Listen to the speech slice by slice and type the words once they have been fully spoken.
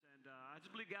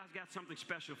believe God's got something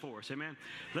special for us, amen?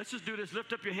 Let's just do this.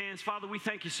 Lift up your hands. Father, we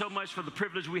thank you so much for the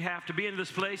privilege we have to be in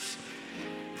this place.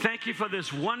 Thank you for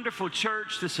this wonderful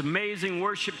church, this amazing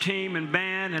worship team and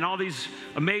band, and all these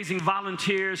amazing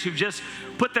volunteers who've just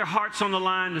put their hearts on the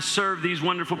line to serve these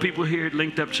wonderful people here at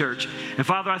Linked Up Church. And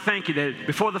Father, I thank you that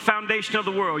before the foundation of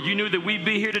the world, you knew that we'd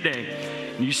be here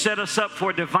today. And you set us up for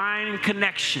a divine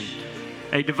connection,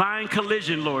 a divine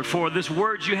collision, Lord, for this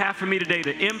word you have for me today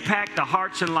to impact the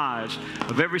hearts and lives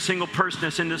of every single person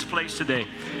that's in this place today.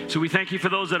 So we thank you for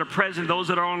those that are present, those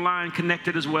that are online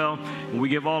connected as well. And we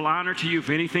give all honor to you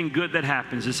for anything good that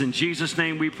happens. It's in Jesus'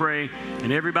 name we pray.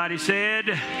 And everybody said,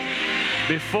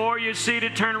 before you're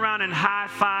seated, turn around and high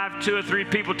five 2 or 3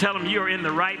 people. Tell them you're in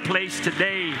the right place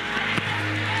today.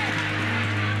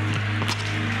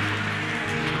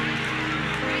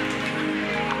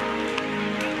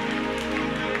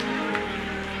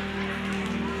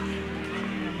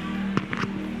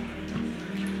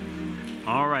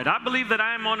 All right, I believe that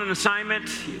I am on an assignment.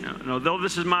 Though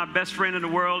this is my best friend in the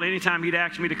world, anytime he'd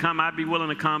ask me to come, I'd be willing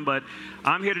to come. But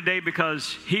I'm here today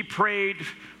because he prayed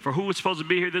for who was supposed to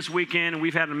be here this weekend, and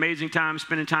we've had an amazing time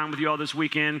spending time with you all this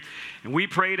weekend. And we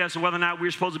prayed as to whether or not we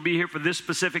were supposed to be here for this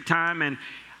specific time, and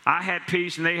I had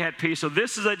peace and they had peace. So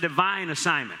this is a divine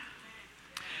assignment.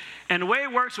 And the way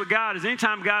it works with God is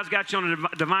anytime God's got you on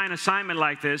a divine assignment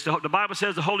like this, the Bible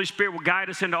says the Holy Spirit will guide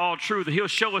us into all truth, and he'll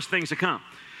show us things to come.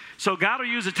 So God will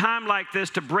use a time like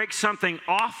this to break something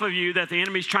off of you that the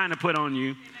enemy's trying to put on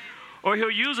you. Or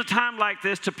he'll use a time like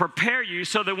this to prepare you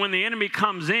so that when the enemy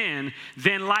comes in,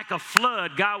 then like a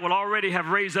flood, God will already have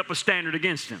raised up a standard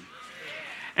against him.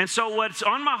 And so what's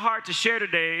on my heart to share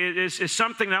today is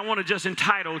something that I want to just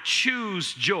entitle,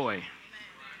 Choose Joy.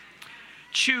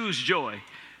 Choose joy.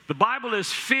 The Bible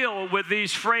is filled with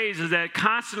these phrases that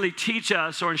constantly teach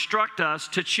us or instruct us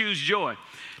to choose joy.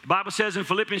 The Bible says in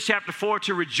Philippians chapter 4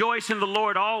 to rejoice in the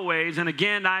Lord always, and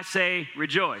again I say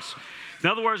rejoice. In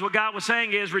other words, what God was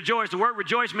saying is rejoice. The word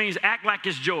rejoice means act like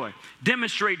it's joy.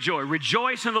 Demonstrate joy.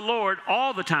 Rejoice in the Lord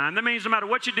all the time. That means no matter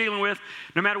what you're dealing with,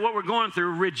 no matter what we're going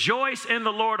through, rejoice in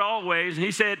the Lord always. And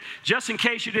he said, just in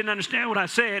case you didn't understand what I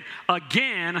said,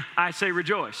 again I say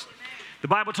rejoice. The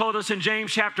Bible told us in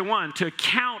James chapter 1 to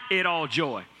count it all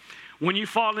joy when you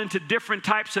fall into different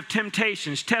types of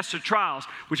temptations, tests, or trials,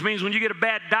 which means when you get a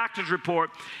bad doctor's report,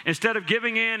 instead of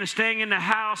giving in and staying in the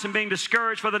house and being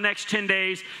discouraged for the next 10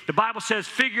 days, the Bible says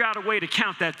figure out a way to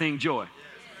count that thing joy.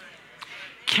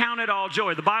 Count it all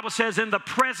joy. The Bible says in the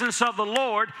presence of the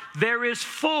Lord, there is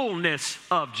fullness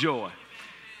of joy.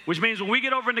 Which means when we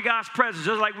get over into God's presence,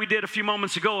 just like we did a few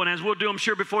moments ago, and as we'll do, I'm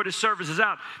sure, before this service is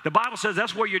out, the Bible says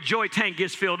that's where your joy tank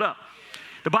gets filled up.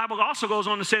 The Bible also goes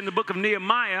on to say in the book of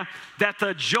Nehemiah that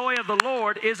the joy of the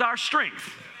Lord is our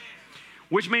strength.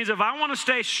 Which means if I want to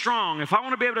stay strong, if I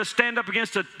want to be able to stand up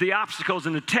against the obstacles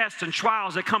and the tests and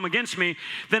trials that come against me,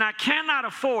 then I cannot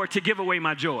afford to give away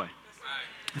my joy.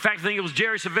 In fact, I think it was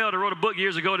Jerry Savelle that wrote a book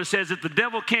years ago that says if the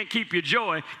devil can't keep your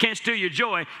joy, can't steal your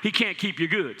joy, he can't keep your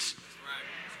goods.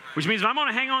 Which means if I'm going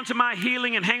to hang on to my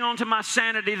healing and hang on to my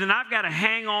sanity, then I've got to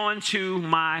hang on to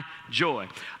my joy.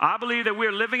 I believe that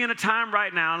we're living in a time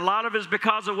right now, and a lot of it is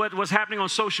because of what's happening on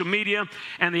social media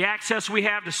and the access we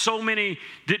have to so many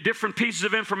different pieces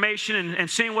of information and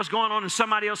seeing what's going on in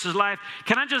somebody else's life.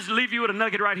 Can I just leave you with a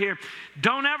nugget right here?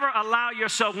 Don't ever allow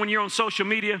yourself, when you're on social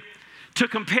media, to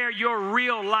compare your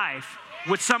real life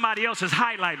with somebody else's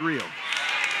highlight reel.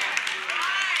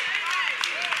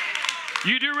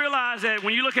 You do realize that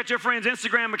when you look at your friend's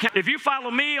Instagram account, if you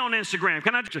follow me on Instagram,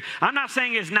 I'm not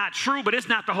saying it's not true, but it's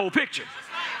not the whole picture.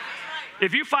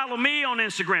 If you follow me on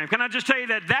Instagram, can I just tell you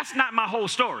that that's not my whole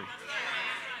story?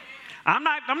 I'm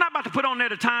not about to put on there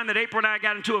the time that April and I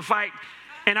got into a fight,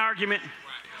 an argument,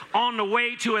 on the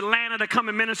way to Atlanta to come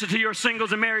and minister to your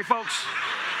singles and married folks.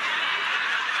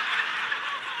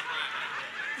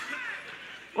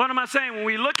 What am I saying? When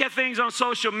we look at things on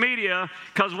social media,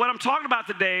 because what I'm talking about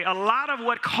today, a lot of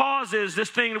what causes this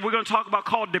thing that we're going to talk about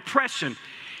called depression,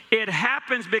 it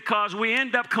happens because we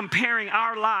end up comparing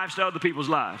our lives to other people's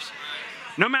lives.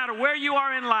 No matter where you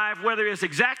are in life, whether it's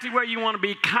exactly where you want to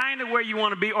be, kind of where you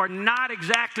want to be, or not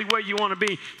exactly where you want to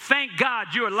be, thank God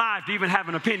you're alive to even have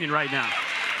an opinion right now.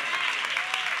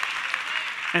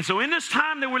 And so in this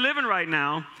time that we're living right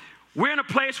now, we're in a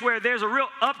place where there's a real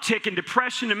uptick in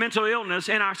depression and mental illness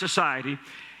in our society,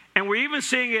 and we're even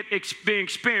seeing it being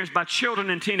experienced by children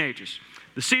and teenagers.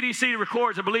 The CDC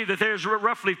records, I believe, that there's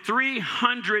roughly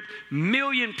 300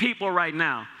 million people right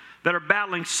now that are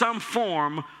battling some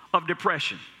form of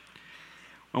depression.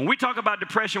 When we talk about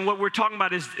depression, what we're talking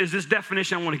about is this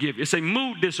definition I want to give you. It's a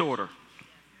mood disorder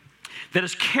that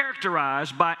is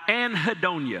characterized by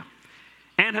anhedonia.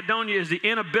 anhedonia is the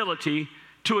inability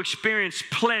to experience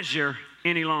pleasure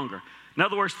any longer. In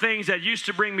other words, things that used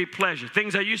to bring me pleasure,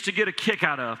 things I used to get a kick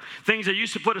out of, things that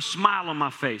used to put a smile on my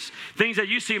face, things that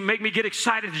used to make me get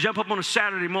excited to jump up on a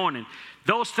Saturday morning,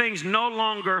 those things no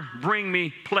longer bring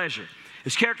me pleasure.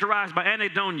 It's characterized by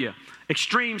anhedonia,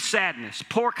 extreme sadness,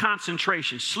 poor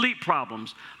concentration, sleep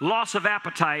problems, loss of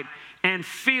appetite, and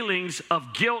feelings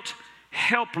of guilt,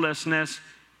 helplessness,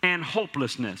 and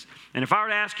hopelessness. And if I were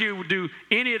to ask you, do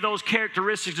any of those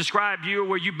characteristics describe you or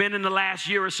where you've been in the last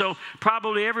year or so,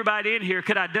 probably everybody in here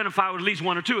could identify with at least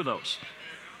one or two of those.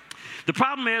 The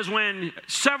problem is when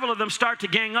several of them start to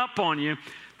gang up on you,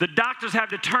 the doctors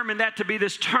have determined that to be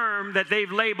this term that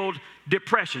they've labeled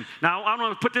depression. Now, I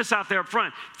want to put this out there up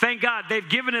front. Thank God they've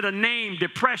given it a name,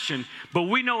 depression, but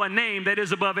we know a name that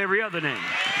is above every other name.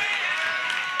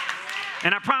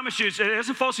 And I promise you, there's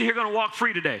some folks here going to walk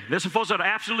free today. There's some folks that are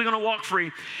absolutely going to walk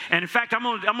free. And in fact, I'm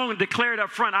going to declare it up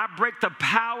front. I break the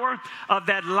power of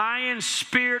that lying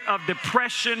spirit of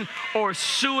depression or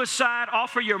suicide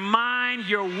off of your mind,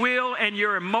 your will, and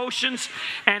your emotions.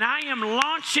 And I am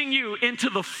launching you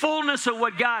into the fullness of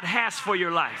what God has for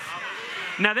your life.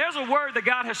 Now, there's a word that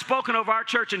God has spoken over our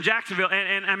church in Jacksonville,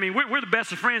 and I mean, we're the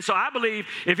best of friends, so I believe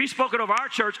if He's spoken over our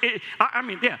church,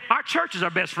 our church is our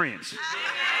best friends.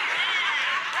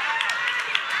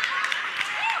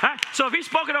 So if He's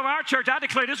spoken over our church, I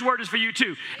declare this word is for you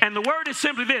too. And the word is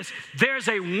simply this: there's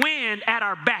a wind at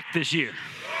our back this year.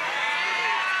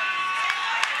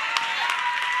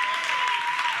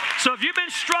 So if you've been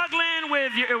struggling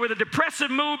with a depressive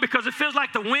mood because it feels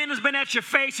like the wind has been at your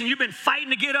face and you've been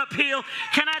fighting to get uphill,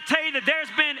 can I tell you that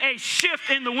there's been a shift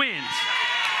in the winds?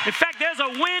 In fact, there's a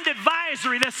wind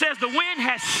advisory that says the wind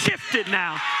has shifted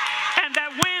now. And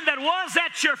that wind that was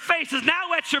at your face is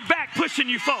now at your back, pushing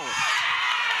you forward.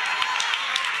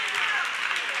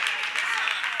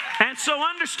 And so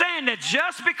understand that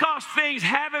just because things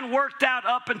haven't worked out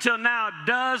up until now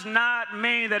does not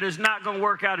mean that it's not going to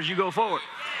work out as you go forward.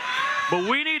 But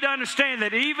we need to understand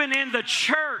that even in the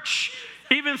church,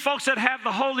 even folks that have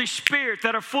the Holy Spirit,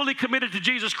 that are fully committed to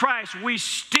Jesus Christ, we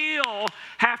still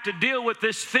have to deal with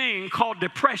this thing called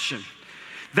depression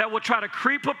that will try to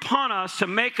creep upon us to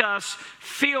make us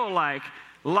feel like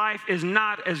life is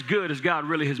not as good as God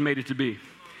really has made it to be.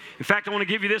 In fact, I want to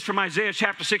give you this from Isaiah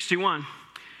chapter 61.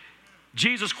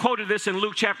 Jesus quoted this in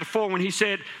Luke chapter 4 when He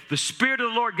said, "The Spirit of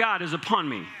the Lord God is upon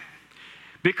me,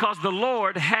 because the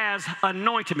Lord has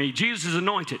anointed me." Jesus is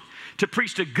anointed to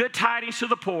preach the good tidings to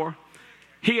the poor.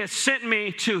 He has sent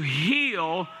me to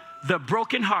heal the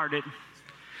brokenhearted,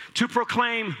 to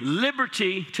proclaim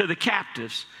liberty to the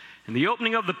captives, and the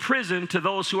opening of the prison to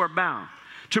those who are bound,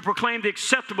 to proclaim the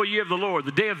acceptable year of the Lord,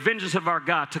 the day of vengeance of our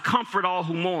God, to comfort all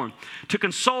who mourn, to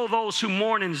console those who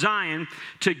mourn in Zion,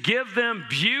 to give them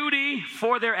beauty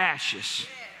for their ashes,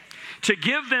 to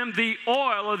give them the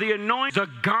oil or the anointing,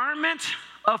 the garment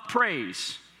of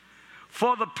praise,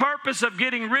 for the purpose of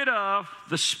getting rid of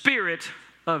the spirit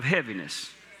of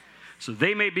heaviness, so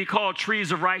they may be called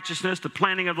trees of righteousness, the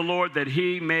planting of the Lord, that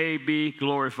He may be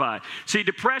glorified. See,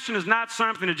 depression is not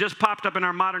something that just popped up in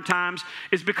our modern times.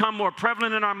 It's become more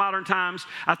prevalent in our modern times.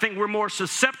 I think we're more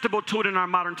susceptible to it in our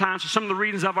modern times for some of the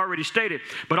reasons I've already stated.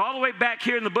 But all the way back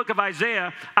here in the book of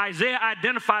Isaiah, Isaiah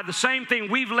identified the same thing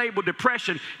we've labeled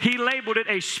depression. He labeled it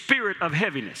a spirit of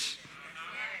heaviness.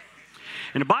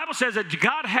 And the Bible says that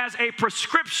God has a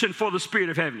prescription for the spirit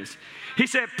of heaviness. He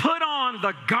said, put on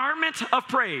the garment of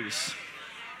praise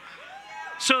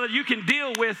so that you can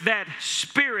deal with that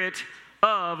spirit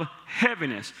of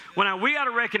heaviness. Well, now we got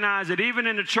to recognize that even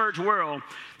in the church world,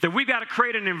 that we've got to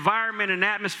create an environment and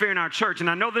atmosphere in our church. And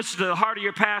I know this is the heart of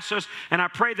your pastors, and I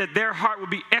pray that their heart will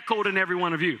be echoed in every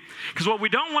one of you. Because what we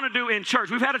don't want to do in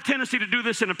church, we've had a tendency to do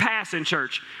this in the past in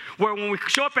church, where when we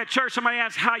show up at church, somebody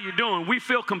asks, how you doing? We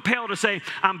feel compelled to say,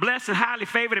 I'm blessed and highly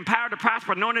favored, empowered to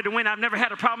prosper, anointed to win. I've never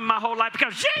had a problem in my whole life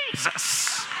because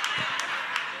Jesus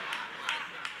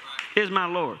is my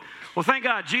Lord. Well, thank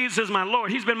God Jesus is my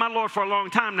Lord. He's been my Lord for a long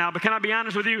time now, but can I be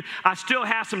honest with you? I still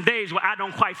have some days where I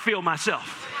don't quite feel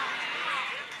myself.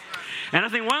 And I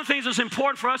think one of the things that's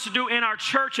important for us to do in our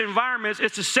church environments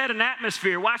is to set an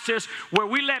atmosphere, watch this, where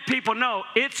we let people know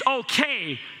it's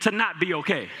okay to not be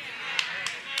okay.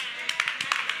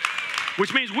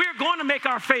 Which means we're going to make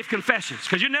our faith confessions,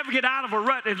 because you never get out of a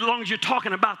rut as long as you're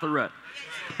talking about the rut.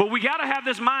 But we got to have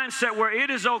this mindset where it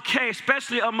is okay,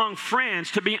 especially among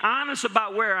friends, to be honest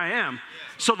about where I am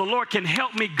so the Lord can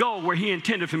help me go where He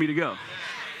intended for me to go.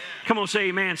 Come on, say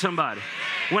amen, somebody.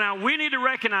 Well, now we need to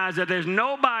recognize that there's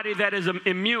nobody that is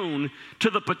immune to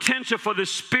the potential for the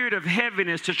spirit of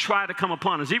heaviness to try to come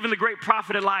upon us. Even the great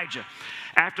prophet Elijah,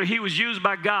 after he was used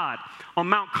by God, on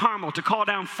Mount Carmel to call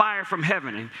down fire from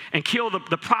heaven and kill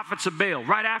the prophets of Baal.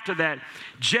 Right after that,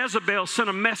 Jezebel sent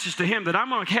a message to him that I'm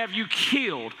going to have you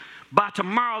killed by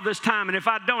tomorrow this time. And if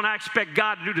I don't, I expect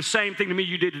God to do the same thing to me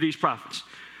you did to these prophets.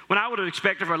 When I would have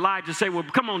expected for Elijah to say, well,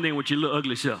 come on then with your little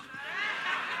ugly self.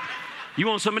 You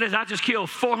want some of this? I just killed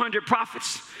 400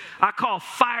 prophets. I call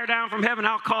fire down from heaven.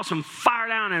 I'll call some fire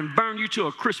down and burn you to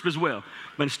a crisp as well.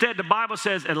 But instead, the Bible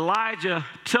says Elijah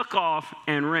took off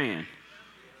and ran.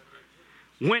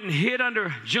 Went and hid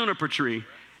under juniper tree.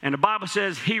 And the Bible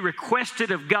says he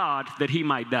requested of God that he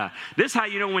might die. This is how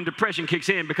you know when depression kicks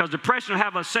in, because depression will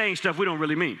have us saying stuff we don't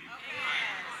really mean.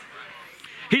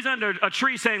 He's under a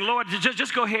tree saying, Lord,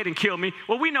 just go ahead and kill me.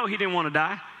 Well, we know he didn't want to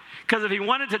die, because if he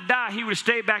wanted to die, he would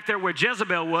stay back there where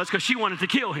Jezebel was, because she wanted to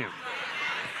kill him.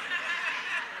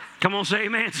 Come on, say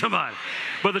amen, somebody.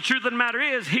 But the truth of the matter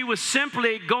is, he was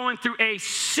simply going through a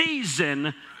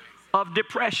season of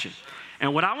depression.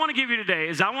 And what I want to give you today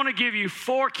is I want to give you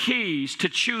 4 keys to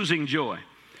choosing joy.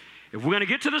 If we're going to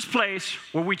get to this place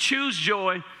where we choose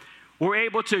joy, we're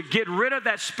able to get rid of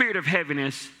that spirit of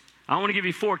heaviness. I want to give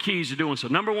you 4 keys to doing so.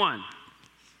 Number 1,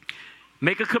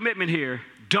 make a commitment here.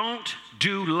 Don't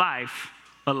do life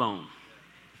alone.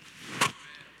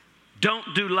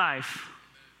 Don't do life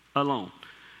alone.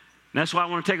 And that's why I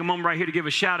want to take a moment right here to give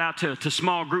a shout out to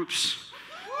small groups.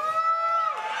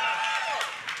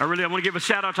 I want to give a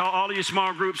shout out to all of you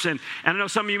small groups. And I know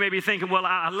some of you may be thinking, well,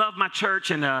 I love my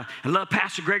church and I love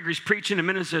Pastor Gregory's preaching and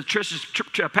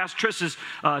Pastor Triss's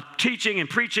teaching and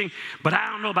preaching, but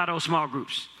I don't know about those small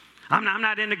groups. I'm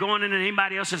not into going into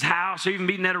anybody else's house or even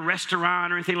meeting at a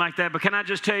restaurant or anything like that. But can I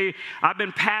just tell you, I've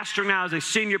been pastoring now as a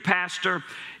senior pastor.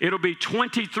 It'll be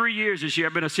 23 years this year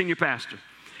I've been a senior pastor.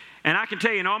 And I can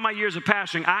tell you, in all my years of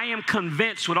pastoring, I am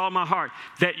convinced with all my heart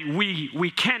that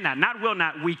we cannot, not will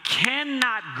not, we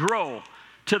cannot grow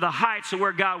to the heights of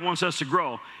where God wants us to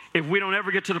grow if we don't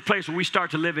ever get to the place where we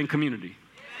start to live in community.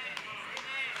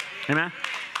 Amen?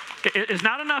 It's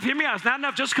not enough, hear me out, it's not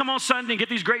enough just come on Sunday and get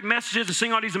these great messages and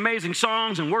sing all these amazing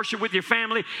songs and worship with your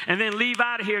family and then leave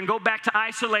out of here and go back to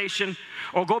isolation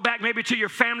or go back maybe to your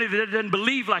family that doesn't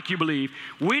believe like you believe.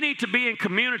 We need to be in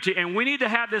community, and we need to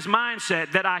have this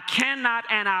mindset that I cannot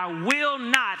and I will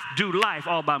not do life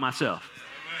all by myself.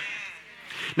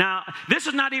 Now, this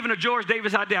is not even a George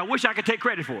Davis idea. I wish I could take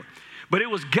credit for it. But it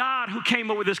was God who came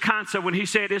up with this concept when he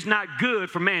said it's not good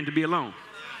for man to be alone.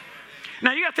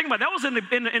 Now, you got to think about it. That was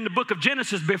in the book of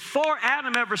Genesis before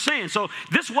Adam ever sinned. So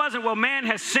this wasn't, well, man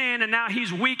has sinned and now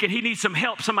he's weak and he needs some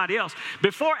help, somebody else.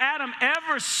 Before Adam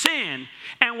ever sinned,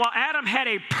 and while Adam had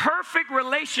a perfect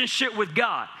relationship with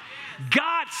God,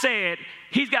 God said,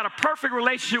 he's got a perfect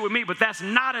relationship with me, but that's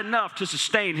not enough to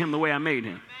sustain him the way I made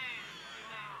him.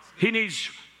 He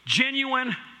needs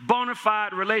genuine, bona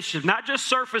fide relationship, not just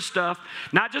surface stuff,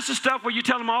 not just the stuff where you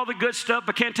tell him all the good stuff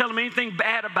but can't tell him anything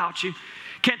bad about you.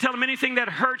 Can't tell him anything that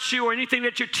hurts you or anything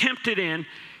that you're tempted in.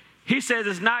 He says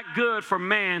it's not good for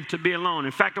man to be alone.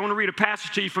 In fact, I want to read a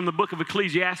passage to you from the book of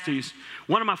Ecclesiastes,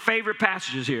 one of my favorite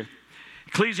passages here.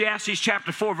 Ecclesiastes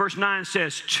chapter 4, verse 9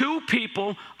 says, 2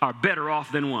 people are better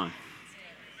off than one,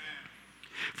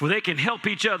 for they can help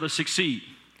each other succeed.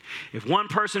 If one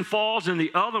person falls, then the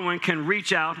other one can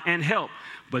reach out and help.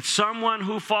 But someone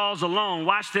who falls alone,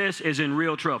 watch this, is in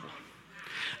real trouble.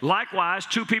 Likewise,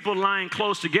 2 people lying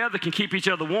close together can keep each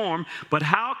other warm, but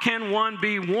how can one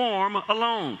be warm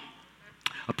alone?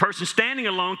 A person standing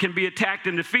alone can be attacked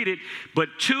and defeated, but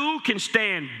 2 can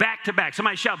stand back to back.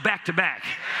 Somebody shout back to back.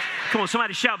 Come on,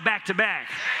 somebody shout back to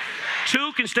back.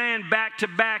 2 can stand back to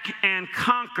back and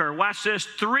conquer. Watch this.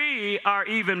 3 are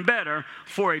even better,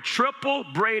 for a triple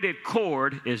braided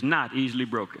cord is not easily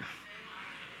broken.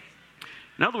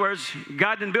 In other words,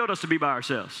 God didn't build us to be by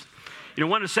ourselves. You know,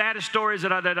 one of the saddest stories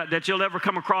that you'll ever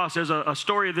come across is a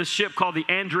story of this ship called the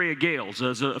Andrea Gales.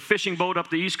 There's a fishing boat up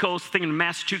the East Coast, I think in the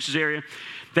Massachusetts area,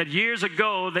 that years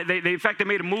ago, in fact, they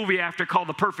made a movie after called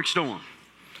The Perfect Storm.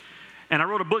 And I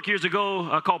wrote a book years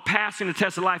ago called Passing the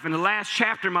Test of Life, and the last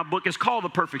chapter in my book is called The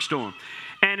Perfect Storm.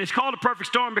 And it's called The Perfect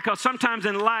Storm because sometimes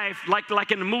in life,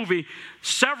 like in the movie,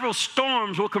 several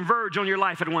storms will converge on your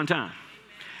life at one time.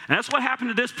 And that's what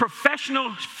happened to this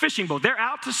professional fishing boat. They're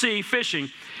out to sea fishing,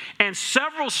 and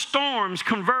several storms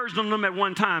converged on them at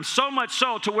one time, so much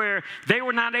so to where they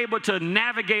were not able to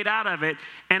navigate out of it,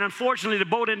 and unfortunately the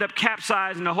boat ended up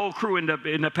capsizing, and the whole crew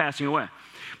ended up passing away.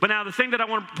 But now the thing that I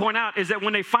want to point out is that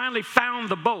when they finally found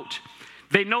the boat,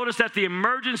 they noticed that the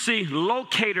emergency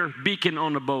locator beacon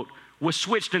on the boat was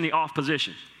switched in the off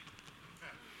position.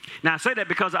 Now I say that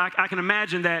because I can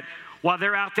imagine that while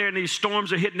they're out there and these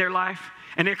storms are hitting their life,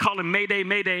 and they're calling Mayday,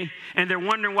 Mayday, and they're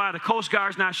wondering why the Coast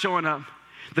Guard's not showing up.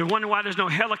 They're wondering why there's no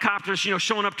helicopters,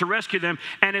 showing up to rescue them.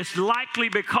 And it's likely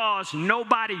because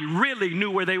nobody really knew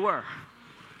where they were.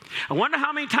 I wonder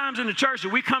how many times in the church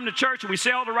that we come to church and we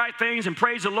say all the right things and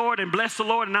praise the Lord and bless the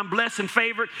Lord and I'm blessed and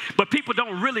favored, but people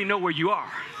don't really know where you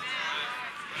are.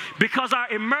 Because our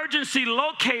emergency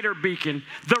locator beacon,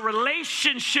 the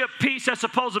relationship piece that's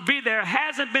supposed to be there,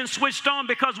 hasn't been switched on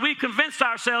because we convinced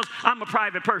ourselves I'm a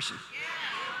private person.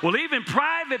 Well, even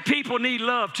private people need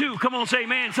love too. Come on, say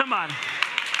amen, somebody.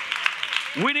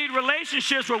 We need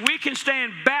relationships where we can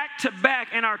stand back to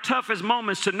back in our toughest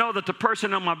moments to know that the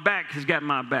person on my back has got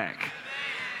my back.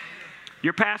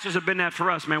 Your pastors have been that for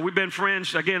us, man. We've been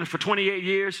friends, again, for 28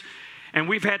 years, and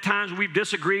we've had times we've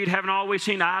disagreed, haven't always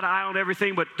seen eye to eye on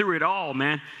everything, but through it all,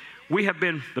 man, we have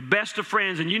been the best of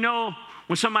friends. And you know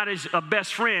when somebody's a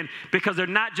best friend because they're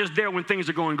not just there when things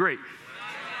are going great.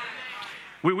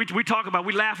 We talk about,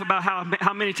 we laugh about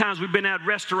how many times we've been at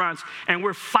restaurants and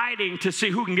we're fighting to see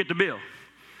who can get the bill.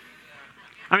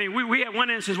 I mean, we had one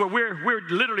instance where we're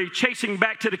literally chasing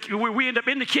back to we end up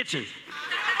in the kitchen.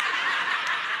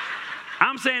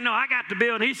 I'm saying, no, I got the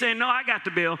bill, and he's saying, no, I got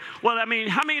the bill. Well, I mean,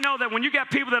 how many know that when you got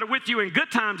people that are with you in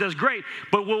good times, that's great,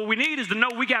 but what we need is to know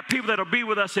we got people that will be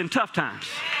with us in tough times.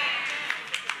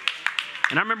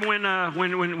 And I remember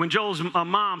when Joel's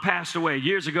mom passed away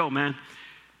years ago, man,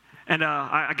 and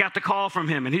I got the call from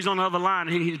him, and he's on the other line,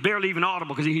 and he's barely even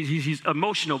audible because he's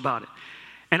emotional about it.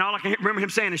 And all I can remember him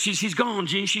saying is, she's gone,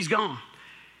 G, she's gone.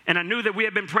 And I knew that we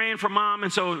had been praying for Mom,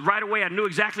 and so right away I knew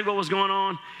exactly what was going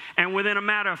on. And within a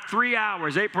matter of 3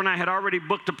 hours, April and I had already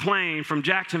booked a plane from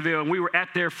Jacksonville, and we were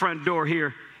at their front door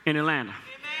here in Atlanta. Amen.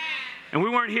 And we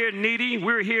weren't here needy.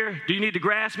 We were here, do you need the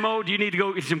grass mowed? Do you need to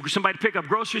go somebody to pick up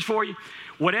groceries for you?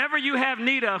 Whatever you have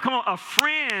need of, come on, a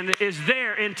friend is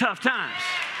there in tough times.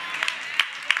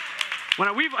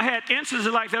 When we've had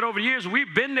instances like that over the years,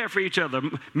 we've been there for each other.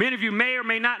 Many of you may or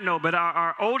may not know, but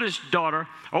our oldest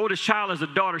child is a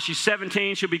daughter. She's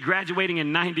 17. She'll be graduating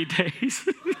in 90 days.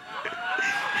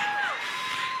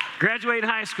 Graduating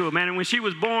high school, man. And when she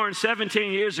was born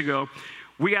 17 years ago,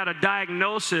 we got a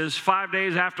diagnosis 5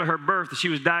 days after her birth that she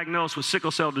was diagnosed with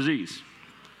sickle cell disease.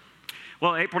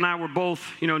 Well, April and I were both,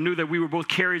 knew that we were both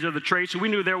carriers of the trait, so we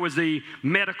knew there was the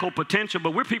medical potential,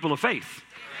 but we're people of faith.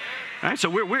 All right,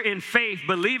 so we're in faith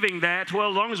believing that,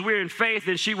 well, as long as we're in faith,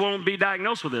 then she won't be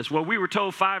diagnosed with this. Well, we were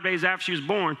told 5 days after she was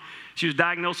born, she was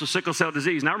diagnosed with sickle cell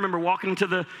disease. And I remember walking into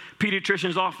the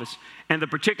pediatrician's office, and the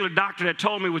particular doctor that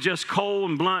told me was just cold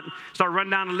and blunt, started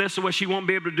running down the list of what she won't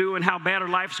be able to do and how bad her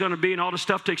life's going to be and all the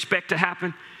stuff to expect to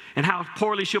happen and how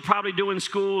poorly she'll probably do in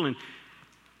school. And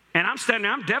I'm standing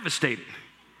there, I'm devastated.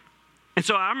 And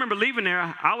so I remember leaving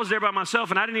there. I was there by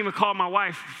myself, and I didn't even call my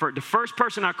wife. The first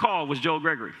person I called was Joel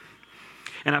Gregory.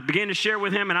 And I began to share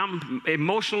with him, and I'm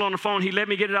emotional on the phone. He let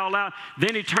me get it all out.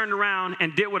 Then he turned around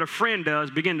and did what a friend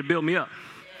does, began to build me up.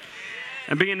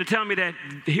 And began to tell me that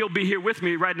he'll be here with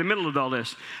me right in the middle of all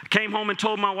this. I came home and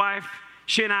told my wife.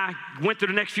 She and I went through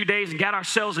the next few days and got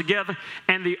ourselves together.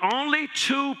 And the only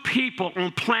two people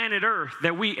on planet Earth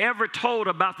that we ever told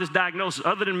about this diagnosis,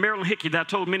 other than Marilyn Hickey that I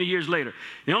told many years later,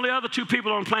 the only other two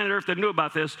people on planet Earth that knew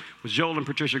about this was Joel and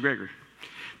Patricia Gregory.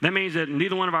 That means that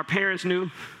neither one of our parents knew.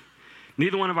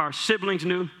 Neither one of our siblings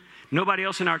knew. Nobody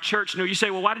else in our church knew. You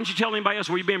say, well, why didn't you tell anybody else?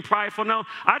 Were you being prideful? No,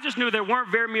 I just knew there weren't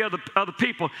very many other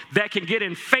people that can get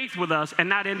in faith with us and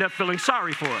not end up feeling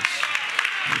sorry for us.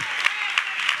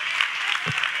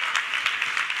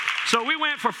 So we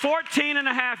went for 14 and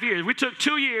a half years. We took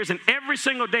 2 years, and every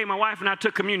single day my wife and I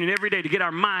took communion every day to get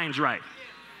our minds right.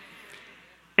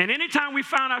 And anytime we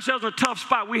found ourselves in a tough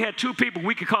spot, we had two people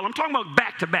we could call. I'm talking about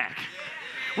back to back.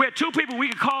 We had two people we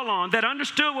could call on that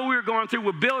understood what we were going through,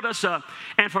 would build us up.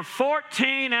 And for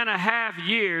 14 and a half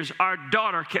years, our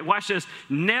daughter, watch this,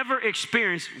 never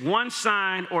experienced one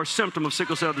sign or symptom of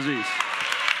sickle cell disease.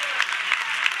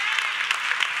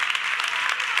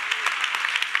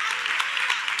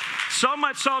 So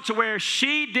much so to where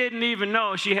she didn't even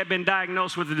know she had been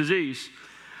diagnosed with the disease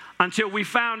until we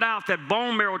found out that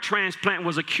bone marrow transplant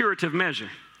was a curative measure.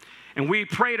 And we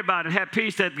prayed about it, had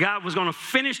peace that God was going to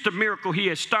finish the miracle he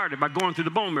had started by going through the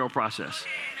bone marrow process.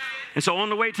 And so on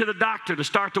the way to the doctor to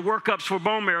start the workups for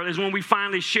bone marrow is when we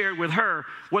finally shared with her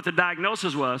what the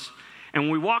diagnosis was. And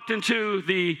when we walked into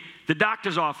the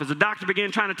doctor's office, the doctor began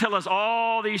trying to tell us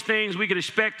all these things we could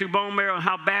expect through bone marrow and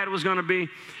how bad it was going to be.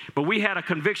 But we had a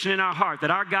conviction in our heart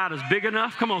that our God is big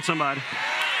enough. Come on, somebody.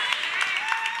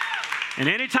 And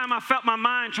anytime I felt my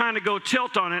mind trying to go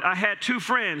tilt on it, I had two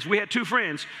friends. We had two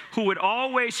friends who would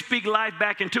always speak life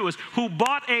back into us, who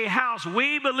bought a house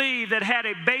we believe that had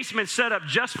a basement set up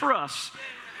just for us.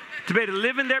 to be able to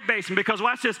live in their basement. Because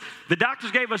watch this, the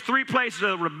doctors gave us 3 places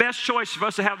that were the best choice for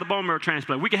us to have the bone marrow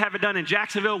transplant. We could have it done in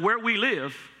Jacksonville, where we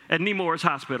live, at Nemours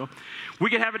Hospital. We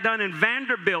could have it done in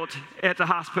Vanderbilt at the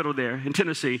hospital there in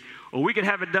Tennessee, or we could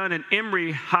have it done in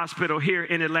Emory Hospital here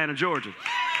in Atlanta, Georgia.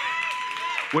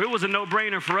 Well, it was a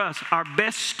no-brainer for us. Our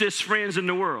bestest friends in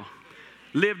the world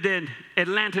lived in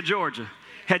Atlanta, Georgia,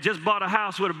 had just bought a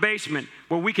house with a basement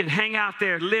where we could hang out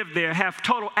there, live there, have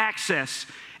total access,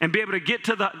 and be able to get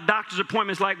to the doctor's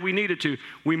appointments like we needed to.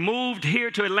 We moved here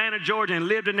to Atlanta, Georgia, and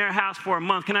lived in their house for a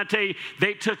month. Can I tell you,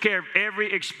 they took care of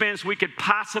every expense we could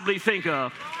possibly think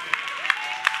of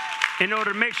in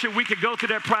order to make sure we could go through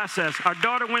that process. Our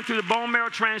daughter went through the bone marrow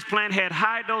transplant, had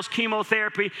high-dose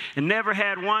chemotherapy, and never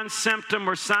had one symptom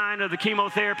or sign of the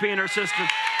chemotherapy in her system.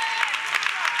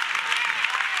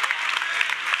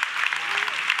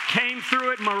 Came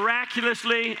through it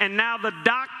miraculously, and now the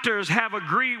doctors have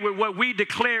agreed with what we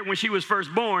declared when she was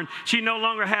first born. She no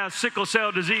longer has sickle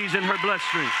cell disease in her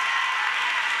bloodstream.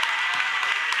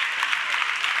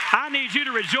 I need you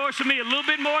to rejoice with me a little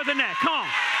bit more than that. Come on.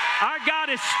 Our God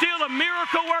is still a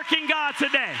miracle-working God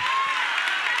today.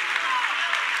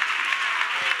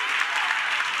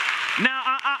 Now,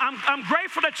 I'm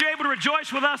grateful that you're able to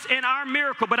rejoice with us in our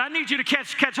miracle, but I need you to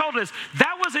catch hold of this.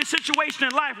 That was a situation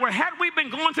in life where had we been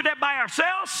going through that by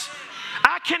ourselves,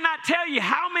 I cannot tell you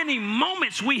how many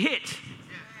moments we hit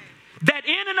that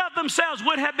in and of themselves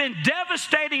would have been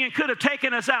devastating and could have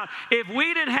taken us out if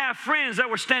we didn't have friends that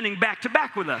were standing back to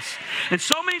back with us. And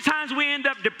so many times we end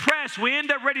up depressed, we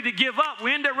end up ready to give up,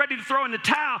 we end up ready to throw in the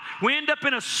towel, we end up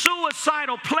in a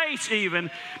suicidal place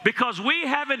even because we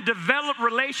haven't developed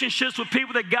relationships with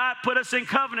people that God put us in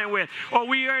covenant with. Or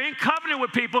we are in covenant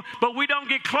with people, but we don't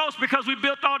get close because we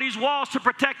built all these walls to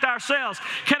protect ourselves.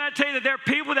 Can I tell you that there are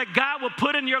people that God will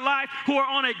put in your life who are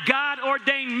on a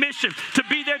God-ordained mission to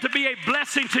be there to be a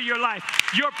blessing to your life.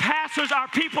 Your pastors are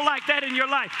people like that in your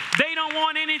life. They don't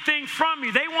want anything from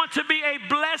you. They want to be a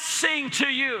blessing to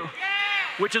you.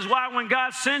 Which is why when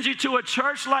God sends you to a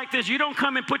church like this, you don't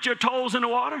come and put your toes in the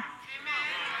water.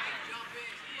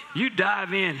 You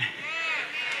dive in.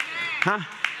 Huh?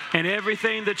 And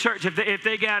everything the church, if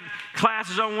they got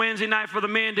classes on Wednesday night for the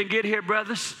men, then get here,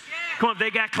 brothers. Come on, if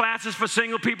they got classes for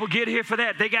single people, get here for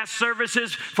that. They got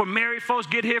services for married folks,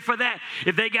 get here for that.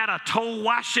 If they got a toe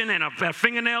washing and a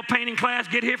fingernail painting class,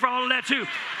 get here for all of that too.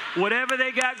 Whatever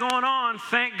they got going on,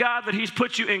 thank God that He's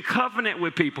put you in covenant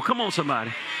with people. Come on,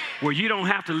 somebody. Where you don't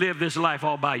have to live this life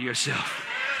all by yourself.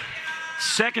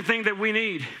 Second thing that we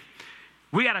need,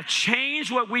 we got to change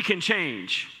what we can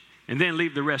change and then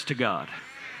leave the rest to God.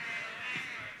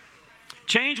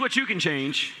 Change what you can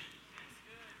change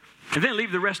and then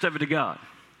leave the rest of it to God.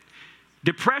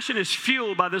 Depression is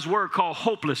fueled by this word called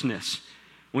hopelessness.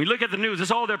 When you look at the news,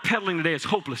 that's all they're peddling today is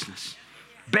hopelessness.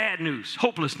 Bad news,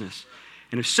 hopelessness.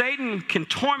 And if Satan can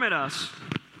torment us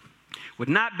with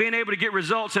not being able to get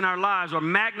results in our lives or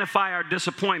magnify our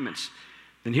disappointments,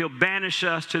 then he'll banish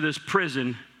us to this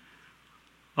prison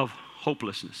of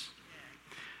hopelessness.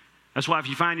 That's why if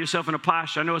you find yourself in a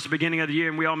posture, I know it's the beginning of the year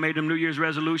and we all made them New Year's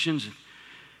resolutions,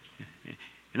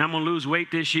 and I'm going to lose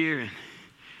weight this year. And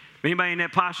anybody in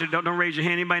that posture, don't raise your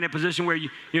hand. Anybody in that position where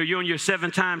you're on your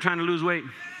 7th time trying to lose weight?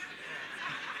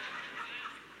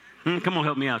 Come on,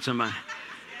 help me out, somebody.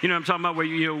 You know what I'm talking about,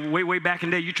 where way back in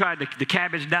the day, you tried the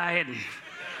cabbage diet. And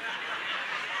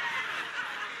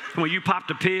when you popped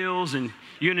the pills and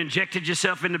you injected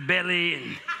yourself in the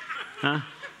belly. And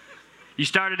you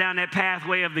started down that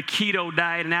pathway of the keto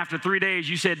diet, and after 3 days,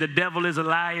 you said the devil is a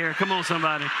liar. Come on,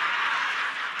 somebody.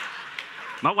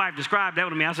 My wife described that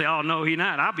to me. I said, oh, no, he's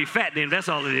not. I'll be fat then. That's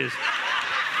all it is.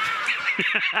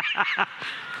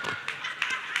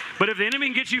 But if the enemy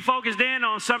can get you focused in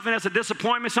on something that's a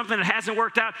disappointment, something that hasn't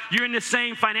worked out, you're in the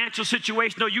same financial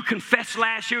situation. No, you confessed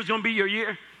last year was going to be your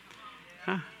year.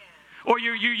 Huh? Or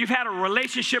you've had a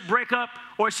relationship breakup,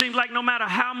 or it seems like no matter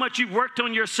how much you've worked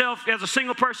on yourself as a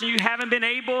single person, you haven't been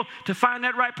able to find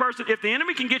that right person. If the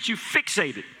enemy can get you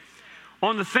fixated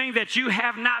on the thing that you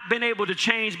have not been able to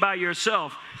change by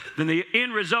yourself, then the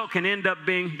end result can end up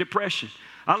being depression.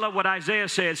 I love what Isaiah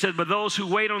said. It says, but those who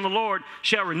wait on the Lord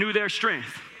shall renew their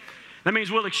strength. That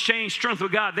means we'll exchange strength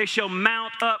with God. They shall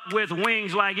mount up with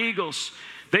wings like eagles.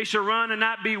 They shall run and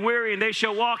not be weary, and they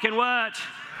shall walk in what?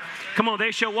 Come on,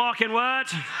 they shall walk in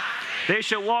what? They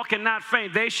shall walk and not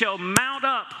faint. They shall mount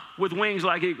up with wings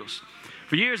like eagles.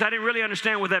 For years, I didn't really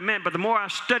understand what that meant, but the more I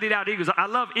studied out eagles, I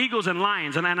love eagles and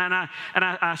lions, and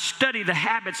I study the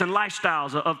habits and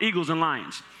lifestyles of eagles and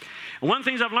lions. And one of the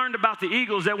things I've learned about the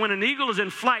eagles is that when an eagle is in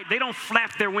flight, they don't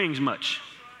flap their wings much.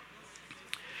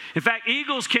 In fact,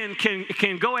 eagles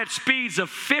can go at speeds of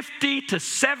 50 to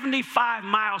 75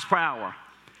 miles per hour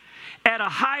at a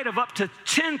height of up to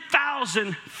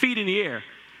 10,000 feet in the air,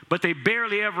 but they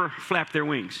barely ever flap their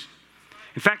wings.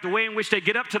 In fact, the way in which they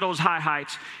get up to those high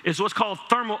heights is what's called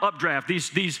thermal updraft,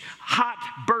 these hot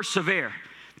bursts of air,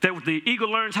 that the eagle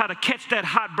learns how to catch that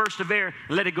hot burst of air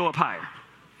and let it go up higher.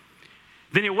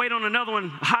 Then he'll wait on another one,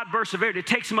 hot burst of air that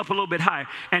takes him up a little bit higher,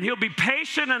 and he'll be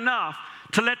patient enough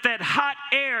to let that hot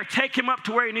air take him up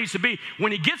to where he needs to be.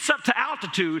 When he gets up to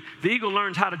altitude, the eagle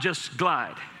learns how to just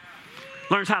glide,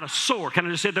 learns how to soar. Kind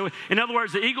of just said that way. In other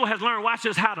words, the eagle has learned, watch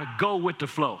this, how to go with the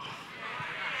flow.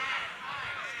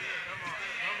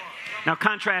 Now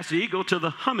contrast the eagle to the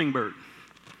hummingbird.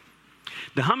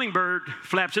 The hummingbird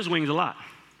flaps his wings a lot.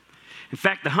 In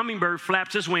fact, the hummingbird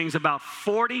flaps his wings about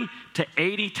 40 to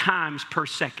 80 times per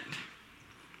second.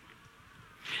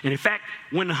 And in fact,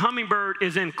 when the hummingbird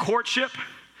is in courtship,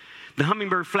 the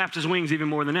hummingbird flaps his wings even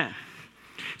more than that.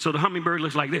 So the hummingbird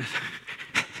looks like this.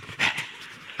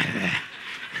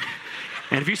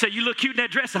 And if you say, you look cute in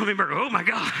that dress, the hummingbird, oh my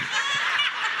God.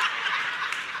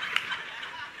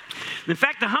 In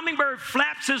fact, the hummingbird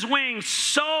flaps his wings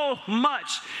so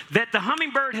much that the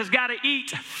hummingbird has got to eat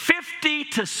 50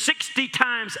 to 60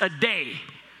 times a day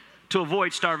to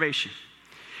avoid starvation.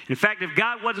 In fact, if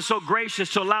God wasn't so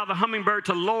gracious to allow the hummingbird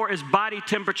to lower its body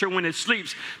temperature when it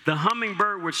sleeps, the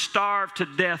hummingbird would starve to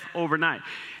death overnight.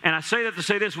 And I say that to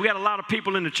say this, we got a lot of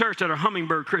people in the church that are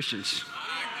hummingbird Christians.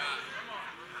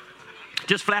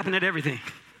 Just flapping at everything.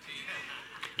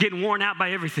 Getting worn out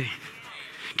by everything.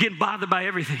 Getting bothered by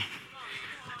everything.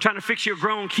 Trying to fix your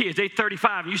grown kids. They're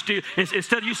 35.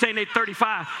 Instead of you saying they're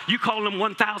 35, you call them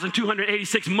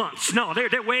 1,286 months. No,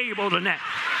 they're way older than that.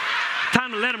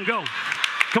 Time to let them go.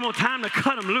 Come on, time to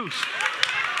cut them loose.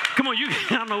 Come on, I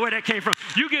don't know where that came from.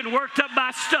 You getting worked up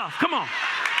by stuff. Come on.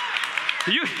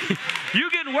 You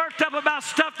getting worked up about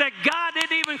stuff that God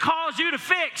didn't even cause you to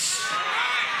fix.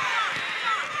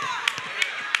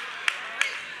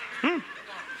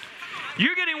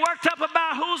 You're getting worked up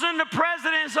about who's in the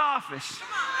president's office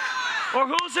or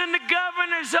who's in the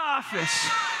governor's office.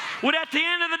 Well, at the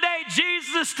end of the day,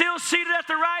 Jesus is still seated at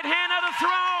the right hand of the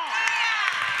throne.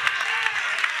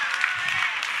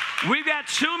 We've got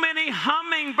too many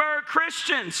hummingbird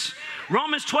Christians.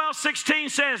 Romans 12:16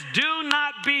 says, do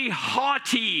not be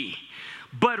haughty,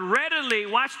 but readily,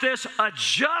 watch this,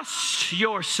 adjust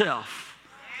yourself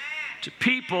to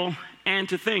people and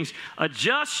to things.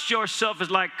 Adjust yourself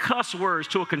is like cuss words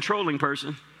to a controlling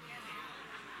person.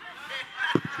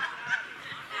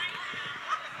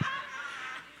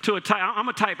 I'm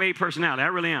a type A personality. I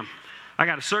really am. I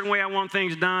got a certain way I want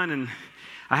things done, and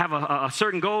I have a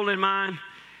certain goal in mind,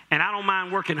 and I don't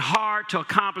mind working hard to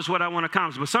accomplish what I want to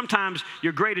accomplish. But sometimes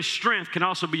your greatest strength can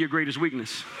also be your greatest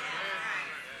weakness.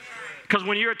 Because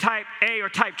when you're a type A or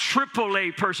type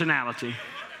AAA personality,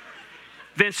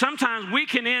 then sometimes we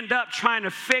can end up trying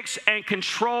to fix and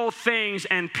control things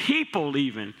and people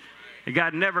even. And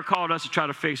God never called us to try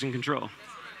to fix and control.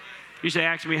 You say,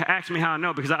 ask me how I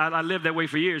know, because I lived that way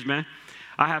for years, man.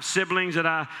 I have siblings that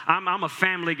I'm a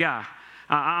family guy.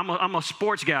 I'm a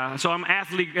sports guy, so I'm an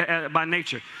athlete by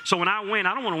nature. So when I win,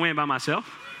 I don't want to win by myself.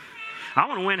 I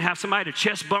want to win and have somebody to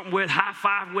chest bump with, high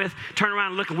five with, turn around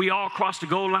and look, and we all cross the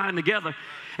goal line together.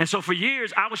 And so for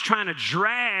years, I was trying to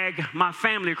drag my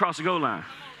family across the goal line.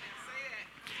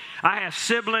 I have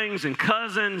siblings and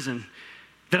cousins, and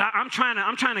that I'm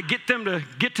trying to get them to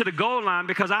get to the goal line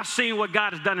because I've seen what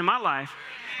God has done in my life,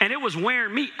 and it was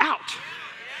wearing me out.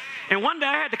 And one day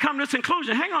I had to come to this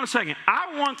conclusion, hang on a second,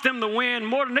 I want them to win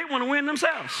more than they want to win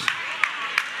themselves.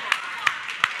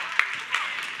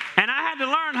 And I had to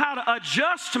learn how to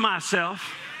adjust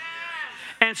myself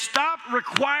and stop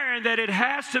requiring that it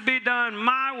has to be done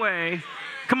my way,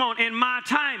 come on, in my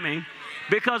timing,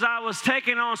 because I was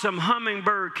taking on some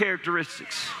hummingbird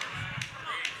characteristics.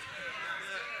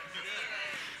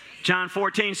 John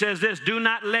 14 says this, do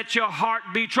not let your heart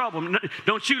be troubled.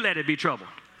 Don't you let it be troubled.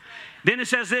 Then it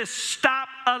says this, stop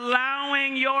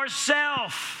allowing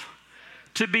yourself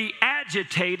to be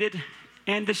agitated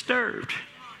and disturbed.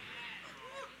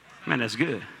 Man, that's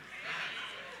good.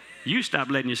 You stop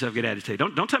letting yourself get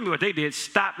agitated. Don't tell me what they did.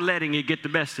 Stop letting it get the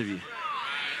best of you.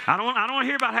 I don't want to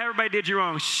hear about how everybody did you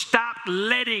wrong. Stop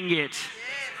letting it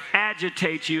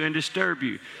agitate you and disturb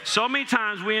you. So many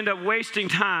times we end up wasting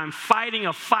time fighting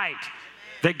a fight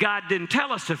that God didn't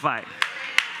tell us to fight.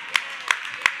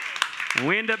 And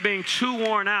we end up being too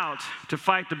worn out to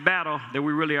fight the battle that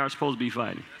we really are supposed to be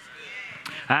fighting.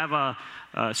 I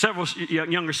have several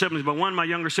younger siblings, but one of my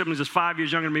younger siblings is 5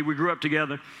 years younger than me. We grew up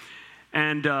together,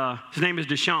 and his name is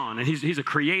Deshaun, and he's a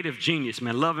creative genius,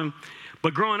 man. Love him.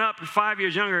 But growing up 5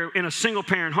 years younger in a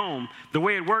single-parent home, the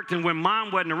way it worked, and when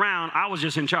mom wasn't around, I was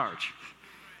just in charge.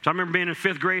 So I remember being in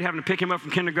 5th grade, having to pick him up from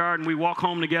kindergarten. We walk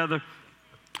home together.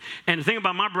 And the thing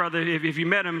about my brother, if you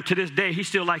met him to this day, he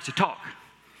still likes to talk.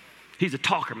 He's a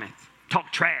talker, man.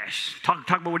 Talk trash. Talk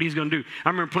about what he's going to do. I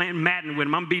remember playing Madden with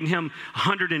him. I'm beating him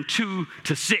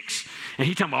 102-6. And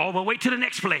he telling me, oh, but wait till the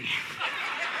next play.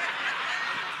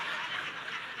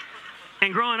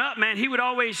 And growing up, man, he would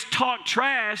always talk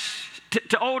trash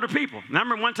to older people. And I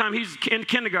remember one time he's in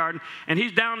kindergarten, and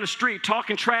he's down the street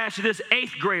talking trash to this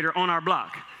 8th grader on our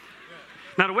block.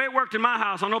 Now, the way it worked in my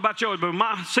house, I don't know about yours, but in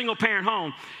my single-parent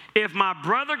home, if my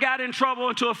brother got in trouble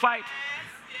into a fight,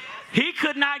 he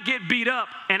could not get beat up,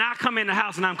 and I come in the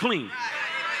house and I'm clean.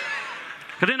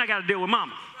 Because then I got to deal with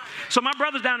mama. So my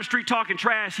brother's down the street talking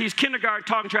trash. He's kindergarten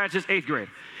talking trash to this 8th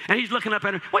grader. And he's looking up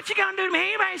at him, what you going to do to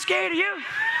me? Anybody scared of you?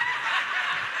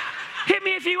 Hit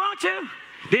me if you want to.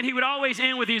 Then he would always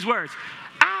end with these words,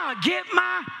 I'll get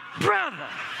my brother.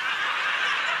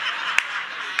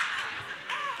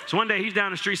 So one day he's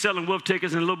down the street selling wolf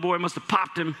tickets, and the little boy must have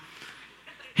popped him.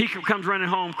 He comes running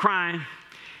home crying.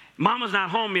 Mama's not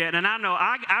home yet, and I know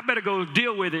I better go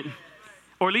deal with it,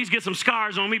 or at least get some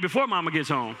scars on me before mama gets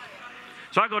home.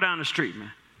 So I go down the street,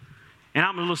 man. And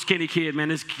I'm a little skinny kid, man.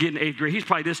 This kid in 8th grade. He's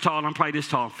probably this tall, and I'm probably this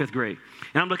tall, 5th grade.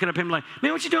 And I'm looking up at him like,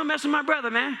 man, what you doing messing with my brother,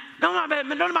 man? Don't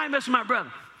nobody mess with my brother.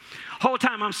 Whole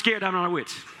time I'm scared out on my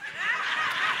wits.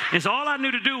 And so all I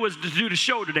knew to do was to do the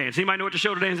shoulder dance. Anybody know what the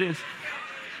shoulder dance is?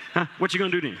 Huh? What you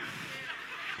gonna do then?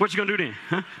 What you gonna do then?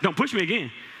 Huh? Don't push me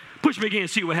again. Push me again and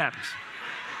see what happens.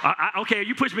 Okay,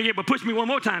 you push me again, but push me one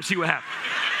more time, see what happens.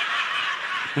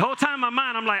 The whole time in my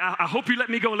mind, I'm like, I hope you let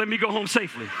me go home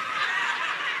safely.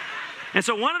 And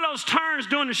so one of those turns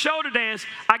during the shoulder dance,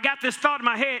 I got this thought in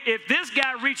my head, if this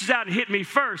guy reaches out and hit me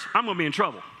first, I'm going to be in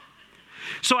trouble.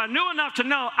 So I knew enough to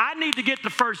know I need to get the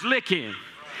first lick in.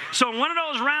 So in one of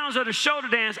those rounds of the shoulder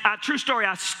dance, true story,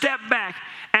 I stepped back,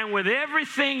 and with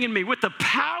everything in me, with the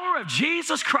power of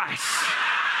Jesus Christ,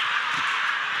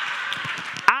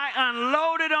 I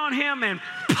unloaded on him and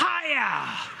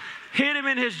pow, hit him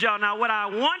in his jaw. Now what I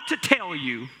want to tell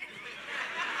you,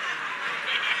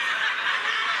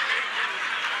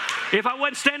 if I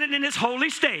wasn't standing in this holy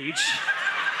stage,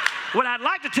 what I'd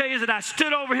like to tell you is that I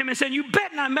stood over him and said, you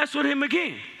better not mess with him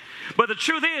again. But the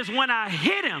truth is, when I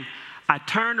hit him, I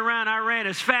turned around, I ran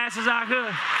as fast as I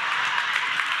could.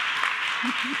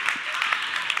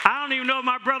 I don't even know if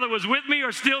my brother was with me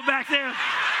or still back there.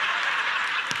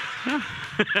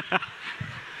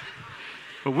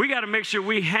 But we got to make sure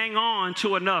we hang on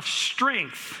to enough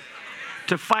strength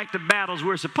to fight the battles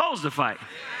we're supposed to fight,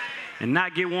 and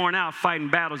not get worn out fighting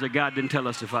battles that God didn't tell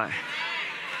us to fight.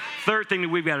 Third thing that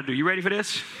we've got to do. You ready for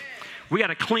this? We got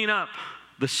to clean up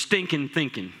the stinking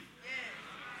thinking.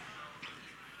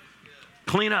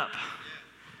 Clean up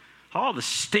all the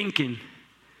stinking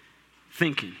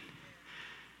thinking.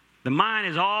 The mind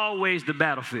is always the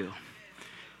battlefield.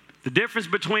 The difference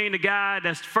between the guy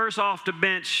that's first off the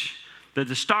bench,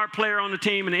 the star player on the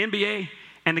team in the NBA,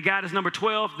 and the guy that's number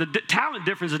 12, the talent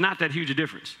difference is not that huge a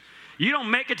difference. You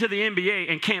don't make it to the NBA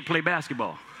and can't play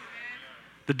basketball.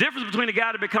 The difference between the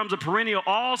guy that becomes a perennial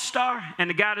all-star and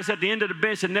the guy that's at the end of the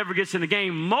bench that never gets in the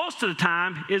game most of the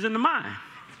time is in the mind.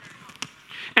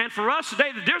 And for us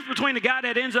today, the difference between the guy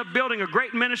that ends up building a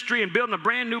great ministry and building a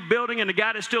brand new building and the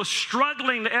guy that's still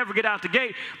struggling to ever get out the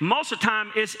gate, most of the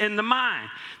time it's in the mind.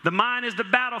 The mind is the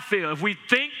battlefield. If we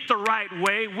think the right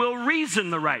way, we'll reason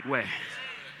the right way.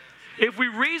 If we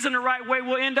reason the right way,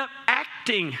 we'll end up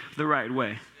acting the right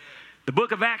way. The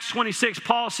book of Acts 26,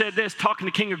 Paul said this, talking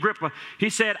to King Agrippa. He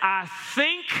said, I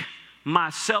think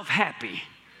myself happy.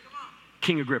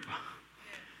 King Agrippa.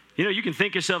 You know, you can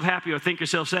think yourself happy or think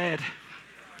yourself sad.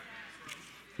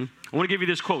 I want to give you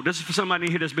this quote. This is for somebody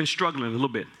here that's been struggling a little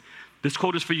bit. This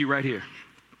quote is for you right here.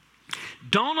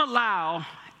 Don't allow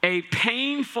a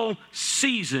painful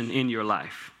season in your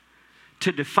life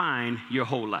to define your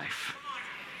whole life.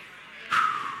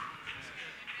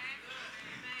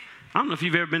 I don't know if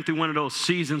you've ever been through one of those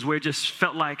seasons where it just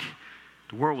felt like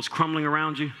the world was crumbling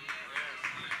around you.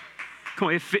 Come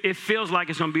on, it feels like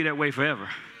it's going to be that way forever.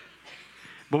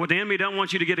 But what the enemy doesn't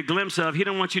want you to get a glimpse of, he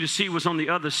doesn't want you to see what's on the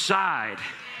other side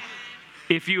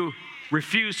if you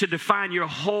refuse to define your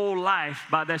whole life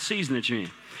by that season that you're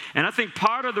in. And I think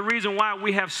part of the reason why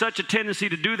we have such a tendency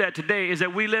to do that today is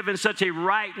that we live in such a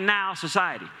right now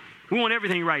society. We want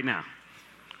everything right now.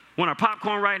 We want our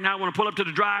popcorn right now. We want to pull up to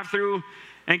the drive-thru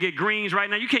and get greens right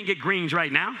now. You can't get greens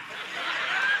right now.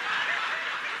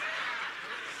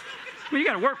 I mean, you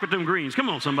got to work with them greens. Come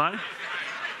on, somebody.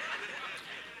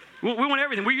 We want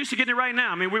everything. We're used to getting it right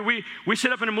now. I mean, we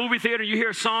sit up in a movie theater and you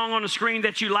hear a song on the screen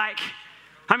that you like.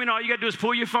 How many know all you got to do is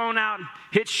pull your phone out,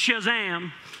 hit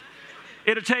Shazam.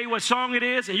 It'll tell you what song it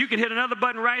is, and you can hit another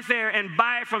button right there and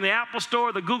buy it from the Apple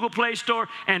Store, the Google Play Store,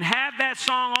 and have that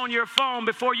song on your phone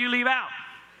before you leave out.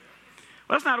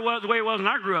 Well, that's not the way it was when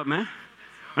I grew up, man.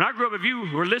 When I grew up, if you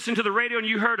were listening to the radio and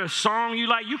you heard a song you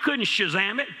like, you couldn't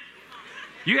Shazam it.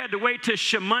 You had to wait till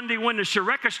Shamonday when the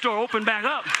record store opened back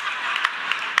up.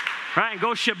 Right, and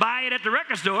go buy it at the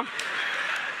record store,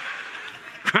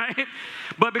 right?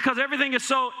 But because everything is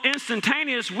so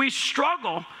instantaneous, we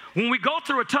struggle when we go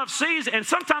through a tough season, and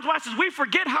sometimes, watch this, we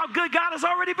forget how good God has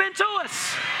already been to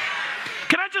us.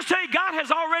 Can I just tell you, God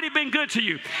has already been good to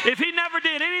you. If he never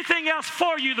did anything else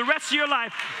for you the rest of your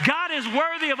life, God is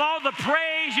worthy of all the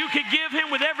praise you could give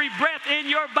him with every breath in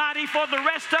your body for the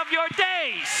rest of your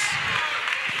days.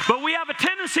 But we have a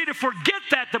tendency to forget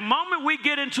that the moment we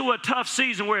get into a tough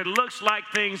season where it looks like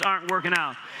things aren't working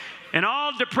out. And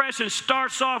all depression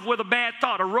starts off with a bad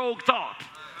thought, a rogue thought,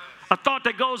 a thought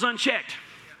that goes unchecked.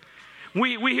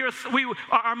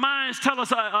 Our minds tell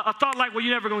us a thought like, well,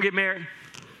 you're never going to get married.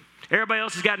 Everybody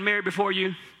else has gotten married before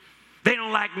you. They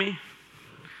don't like me.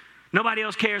 Nobody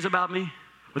else cares about me.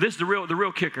 But this is the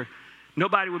real kicker.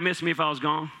 Nobody would miss me if I was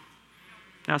gone.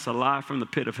 That's a lie from the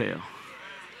pit of hell.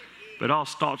 But all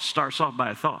thought starts off by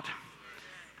a thought.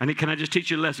 Can I just teach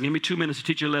you a lesson? Give me 2 minutes to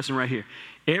teach you a lesson right here.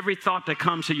 Every thought that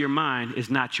comes to your mind is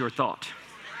not your thought.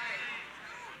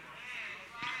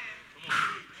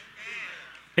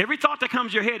 Every thought that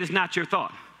comes to your head is not your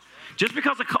thought. Just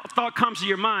because a thought comes to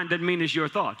your mind doesn't mean it's your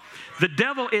thought. The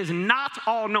devil is not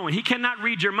all-knowing. He cannot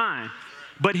read your mind.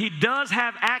 But he does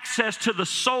have access to the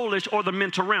soulish or the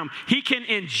mental realm. He can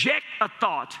inject a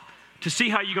thought to see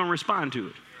how you're going to respond to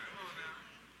it.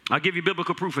 I'll give you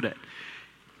biblical proof of that.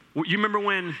 You remember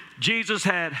when Jesus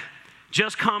had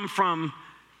just come from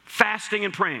fasting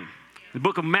and praying? The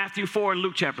book of Matthew 4 and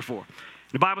Luke chapter 4.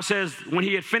 The Bible says when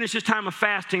he had finished his time of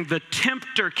fasting, the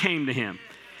tempter came to him.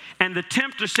 And the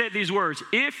tempter said these words,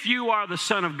 "If you are the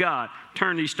Son of God,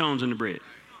 turn these stones into bread."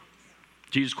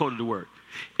 Jesus quoted the word.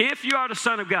 If you are the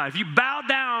Son of God, if you bow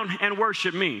down and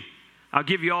worship me, I'll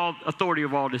give you all authority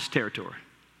of all this territory.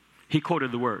 He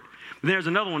quoted the word. There's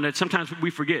another one that sometimes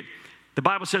we forget. The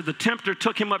Bible says the tempter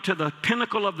took him up to the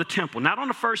pinnacle of the temple, not on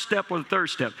the first step or the third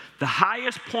step, the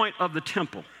highest point of the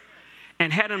temple,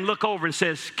 and had him look over and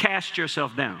says, "Cast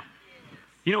yourself down."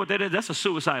 You know what that is? That's a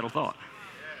suicidal thought.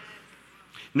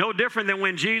 No different than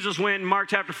when Jesus went in Mark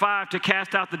chapter 5 to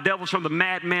cast out the devils from the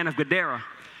madman of Gadara.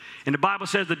 And the Bible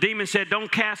says the demon said,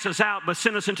 "Don't cast us out, but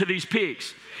send us into these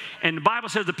pigs." And the Bible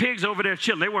says the pigs over there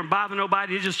chilling. They weren't bothering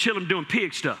nobody. They just chilling doing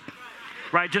pig stuff.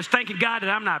 Right, just thanking God that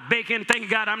I'm not bacon, thanking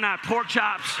God I'm not pork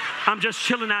chops. I'm just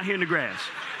chilling out here in the grass.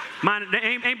 They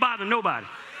ain't bothering nobody.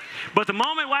 But the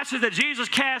moment, watch this, that Jesus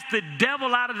cast the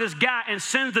devil out of this guy and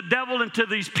sends the devil into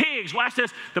these pigs, watch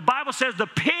this, the Bible says the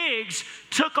pigs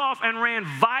took off and ran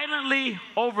violently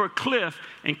over a cliff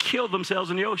and killed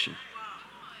themselves in the ocean.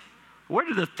 Where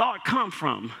did the thought come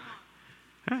from?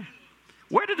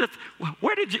 Where did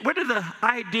the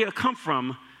idea come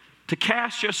from to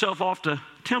cast yourself off the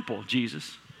temple,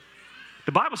 Jesus?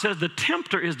 The Bible says the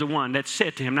tempter is the one that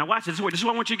said to him. Now watch this. This is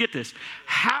why I want you to get this.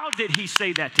 How did he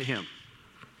say that to him?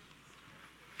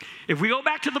 If we go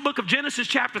back to the book of Genesis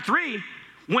chapter 3,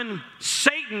 when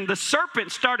Satan, the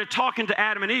serpent, started talking to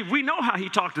Adam and Eve, we know how he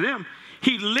talked to them.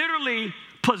 He literally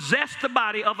possessed the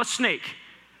body of a snake.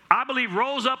 I believe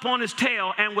rose up on his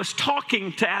tail and was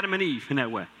talking to Adam and Eve in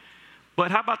that way.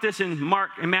 But how about this in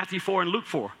Matthew 4 and Luke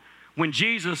 4? When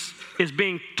Jesus is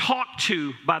being talked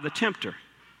to by the tempter.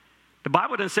 The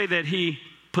Bible doesn't say that he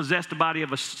possessed the body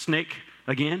of a snake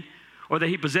again, or that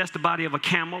he possessed the body of a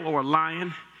camel or a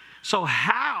lion. So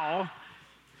how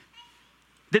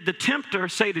did the tempter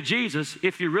say to Jesus,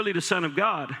 "If you're really the Son of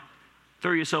God,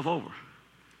 throw yourself over"?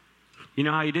 You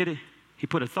know how he did it? He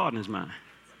put a thought in his mind.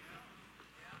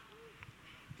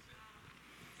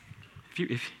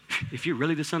 If you're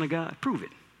really the Son of God, prove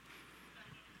it.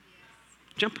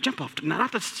 Jump off,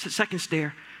 not the second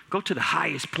stair. Go to the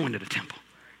highest point of the temple.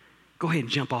 Go ahead and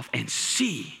jump off and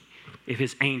see if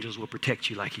his angels will protect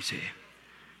you like he said.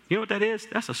 You know what that is?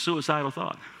 That's a suicidal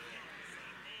thought.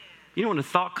 You know when the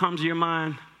thought comes to your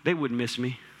mind, they wouldn't miss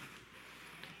me.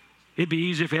 It'd be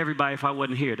easier for everybody if I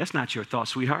wasn't here. That's not your thought,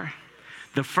 sweetheart.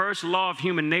 The first law of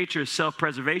human nature is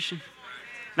self-preservation.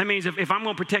 That means if I'm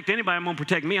going to protect anybody, I'm going to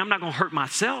protect me. I'm not going to hurt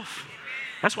myself.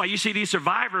 That's why you see these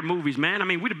survivor movies, man. I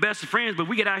mean, we're the best of friends, but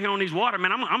we get out here on these water,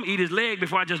 man. I'm going to eat his leg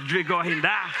before I just go ahead and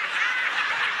die.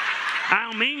 I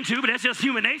don't mean to, but that's just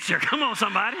human nature. Come on,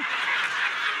 somebody.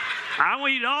 I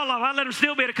won't eat it all off. I let them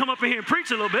still be able to come up in here and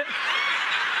preach a little bit.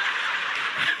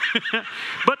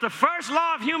 But the first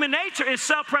law of human nature is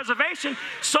self-preservation.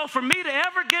 So for me to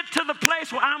ever get to the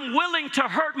place where I'm willing to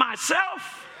hurt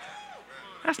myself,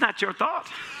 that's not your thought.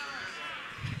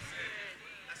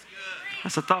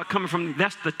 That's a thought coming from,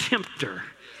 that's the tempter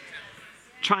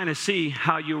trying to see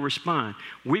how you'll respond.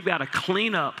 We've got to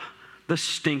clean up the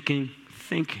stinking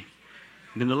thinking.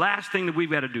 And then the last thing that we've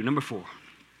got to do, number 4,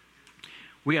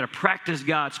 we got to practice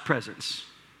God's presence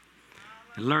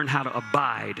and learn how to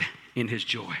abide in his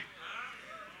joy.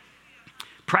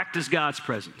 Practice God's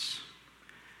presence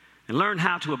and learn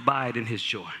how to abide in his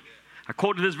joy. I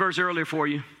quoted this verse earlier for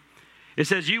you. It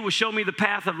says, you will show me the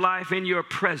path of life. In your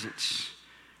presence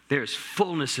there is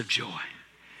fullness of joy.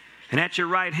 And at your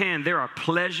right hand there are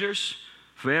pleasures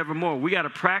forevermore. We got to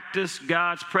practice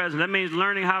God's presence. That means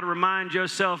learning how to remind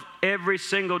yourself every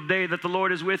single day that the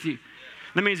Lord is with you.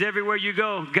 That means everywhere you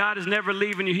go, God is never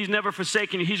leaving you. He's never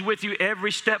forsaking you. He's with you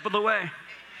every step of the way.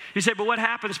 You say, but what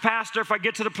happens, Pastor, if I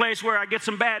get to the place where I get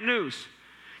some bad news?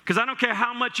 Because I don't care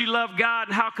how much you love God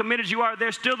and how committed you are,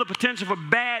 there's still the potential for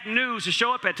bad news to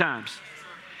show up at times.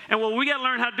 And what we got to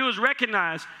learn how to do is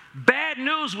recognize bad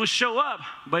news will show up,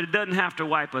 but it doesn't have to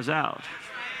wipe us out.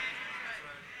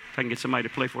 If I can get somebody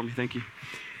to play for me, thank you.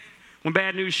 When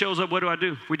bad news shows up, what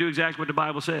do? We do exactly what the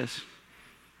Bible says.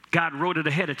 God wrote it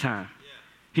ahead of time.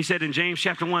 He said in James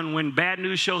chapter 1, when bad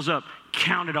news shows up,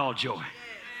 count it all joy.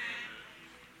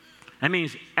 That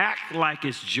means act like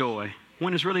it's joy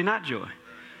when it's really not joy.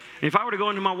 If I were to go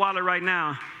into my wallet right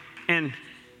now and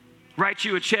write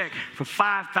you a check for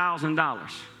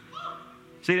 $5,000,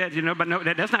 see that? You know, but no,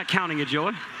 that's not counting it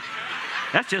joy.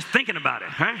 That's just thinking about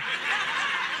it, right?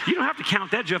 You don't have to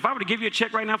count that joy. If I were to give you a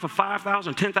check right now for $5,000,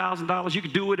 $10,000, you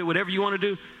could do with it whatever you want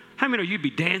to do. How many of you'd be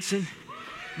dancing,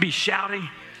 be shouting,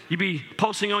 you'd be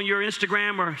posting on your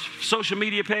Instagram or social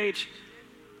media page?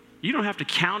 You don't have to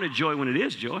count it joy when it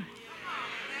is joy.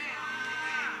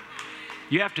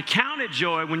 You have to count it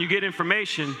joy when you get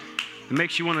information that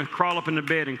makes you want to crawl up in the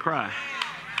bed and cry.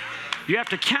 You have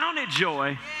to count it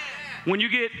joy when you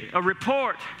get a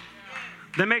report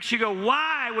that makes you go,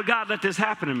 why would God let this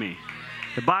happen to me?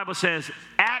 The Bible says,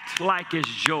 act like it's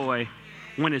joy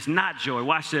when it's not joy.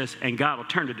 Watch this, and God will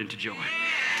turn it into joy.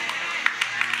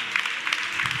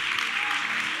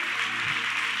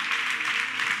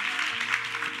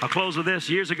 I'll close with this.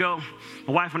 Years ago,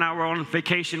 my wife and I were on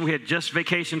vacation. We had just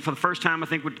vacation for the first time, I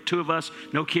think, with the two of us.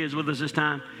 No kids with us this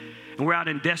time. And we're out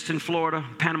in Destin, Florida,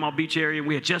 Panama Beach area. And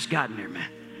we had just gotten there, man.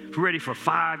 We're ready for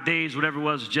 5 days, whatever it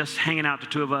was, just hanging out, the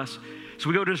two of us. So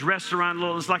we go to this restaurant,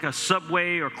 it's like a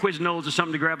Subway or Quiznos or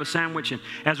something, to grab a sandwich. And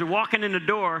as we're walking in the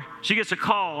door, she gets a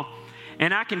call.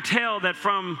 And I can tell that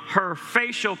from her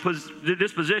facial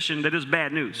disposition that it's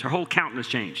bad news. Her whole countenance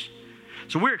changed.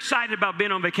 So we're excited about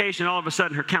being on vacation. All of a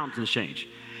sudden, her countenance changed.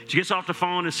 She gets off the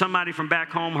phone, and somebody from back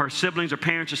home, her siblings or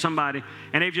parents or somebody,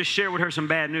 and they've just shared with her some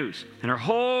bad news. And her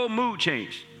whole mood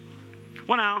changed.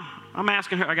 Well, now, I'm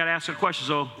asking her, I got to ask her a question.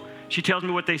 So she tells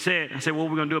me what they said. I said, well, what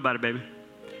are we going to do about it, baby?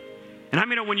 And I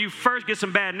mean, when you first get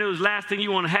some bad news, last thing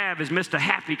you want to have is Mr.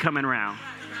 Happy coming around.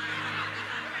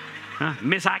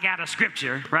 Miss, I got a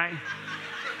scripture, right?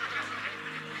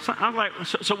 So I'm like,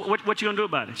 so what you going to do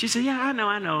about it? She said, yeah,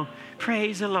 I know.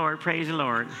 Praise the Lord, praise the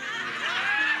Lord.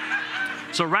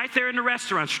 So right there in the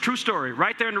restaurant, true story,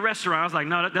 right there in the restaurant, I was like,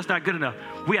 no, that's not good enough.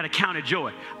 We got to count it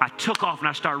joy. I took off and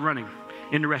I started running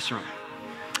in the restaurant.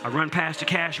 I run past the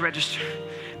cash register.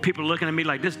 People are looking at me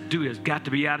like, this dude has got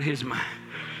to be out of his mind.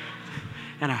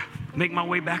 And I make my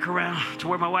way back around to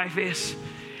where my wife is.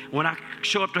 When I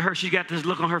show up to her, she's got this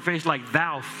look on her face like,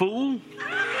 thou fool.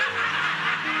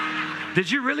 Did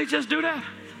you really just do that?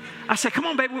 I said, come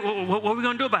on, baby, what are we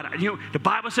going to do about it? You know, the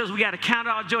Bible says we got to count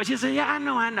our joy. She said, yeah, I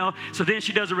know. So then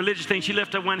she does a religious thing. She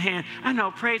lifts up one hand. I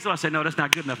know, praise the Lord. I said, no, that's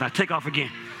not good enough. Now take off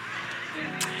again.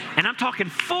 And I'm talking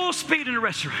full speed in the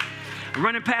restaurant.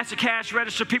 Running past the cash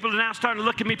register. People are now starting to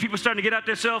look at me. People starting to get out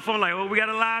their cell phone like, oh, we got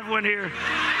a live one here.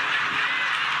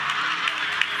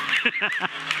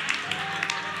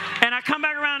 And I come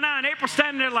back around now, and April's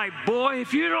standing there like, boy,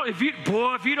 if you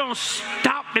don't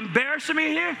stop embarrassing me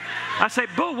here. I say,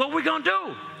 boo, what are we gonna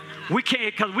do? We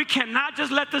can't, because we cannot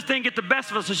just let this thing get the best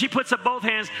of us. So she puts up both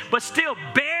hands, but still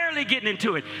barely getting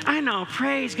into it. I know,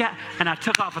 praise God. And I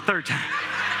took off a third time.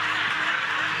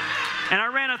 And I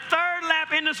ran a third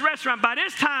lap in this restaurant. By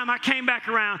this time, I came back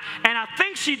around, and I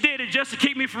think she did it just to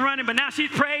keep me from running, but now she's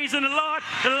praising the Lord.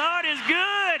 The Lord is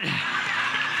good.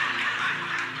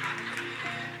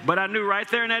 But I knew right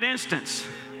there in that instance,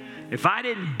 if I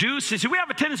didn't do, see, we have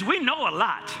a tendency, we know a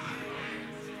lot.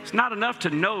 It's not enough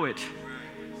to know it,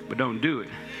 but don't do it.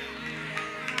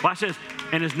 Watch this.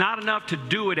 And it's not enough to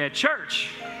do it at church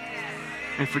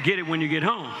and forget it when you get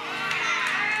home.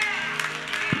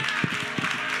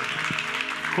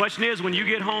 Question is, when you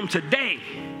get home today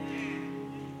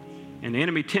and the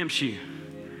enemy tempts you,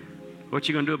 what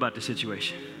you going to do about the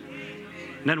situation?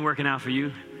 Nothing working out for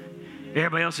you.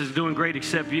 Everybody else is doing great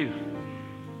except you.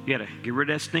 You got to get rid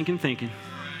of that stinking thinking.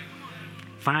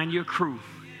 Find your crew.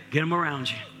 Get them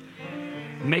around you.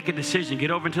 Make a decision.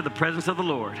 Get over into the presence of the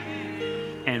Lord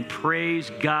and praise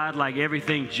God like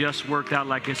everything just worked out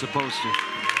like it's supposed to.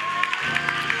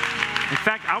 In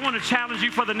fact, I want to challenge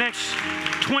you for the next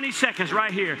 20 seconds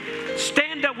right here.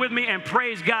 Stand up with me and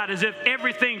praise God as if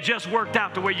everything just worked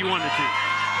out the way you wanted it to.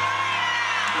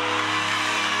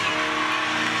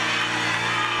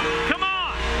 Come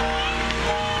on.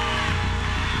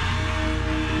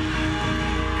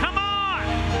 Come on.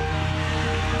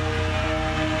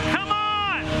 Come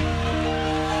on.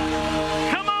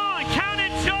 Come on. Count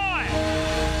it joy.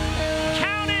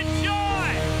 Count it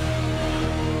joy.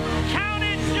 Count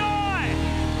it joy.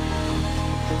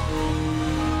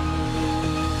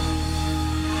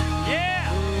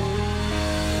 Yeah.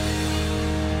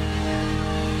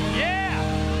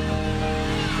 Yeah.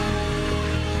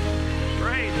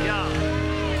 Praise God.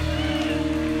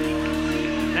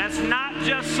 That's not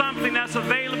just something that's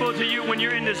available to you when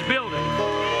you're in this building.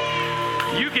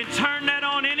 You can turn that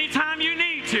on anytime you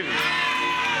need to.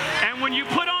 And when you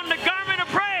put on the garment of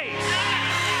praise,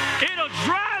 it'll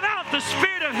drive out the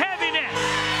spirit of heaviness.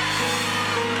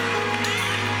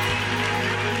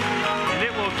 And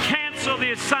it will cancel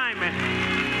the assignment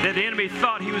that the enemy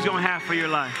thought he was going to have for your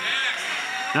life.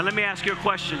 Now let me ask you a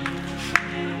question.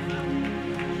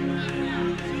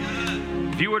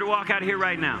 If you were to walk out of here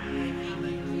right now,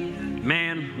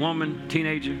 man, woman,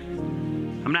 teenager,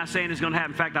 I'm not saying it's going to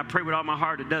happen. In fact, I pray with all my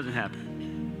heart it doesn't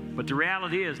happen. But the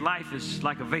reality is life is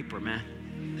like a vapor, man.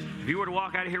 If you were to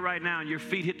walk out of here right now and your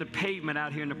feet hit the pavement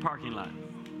out here in the parking lot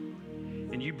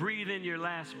and you breathe in your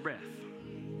last breath,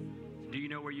 do you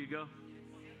know where you'd go?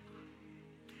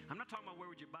 I'm not talking about where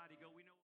would your body go.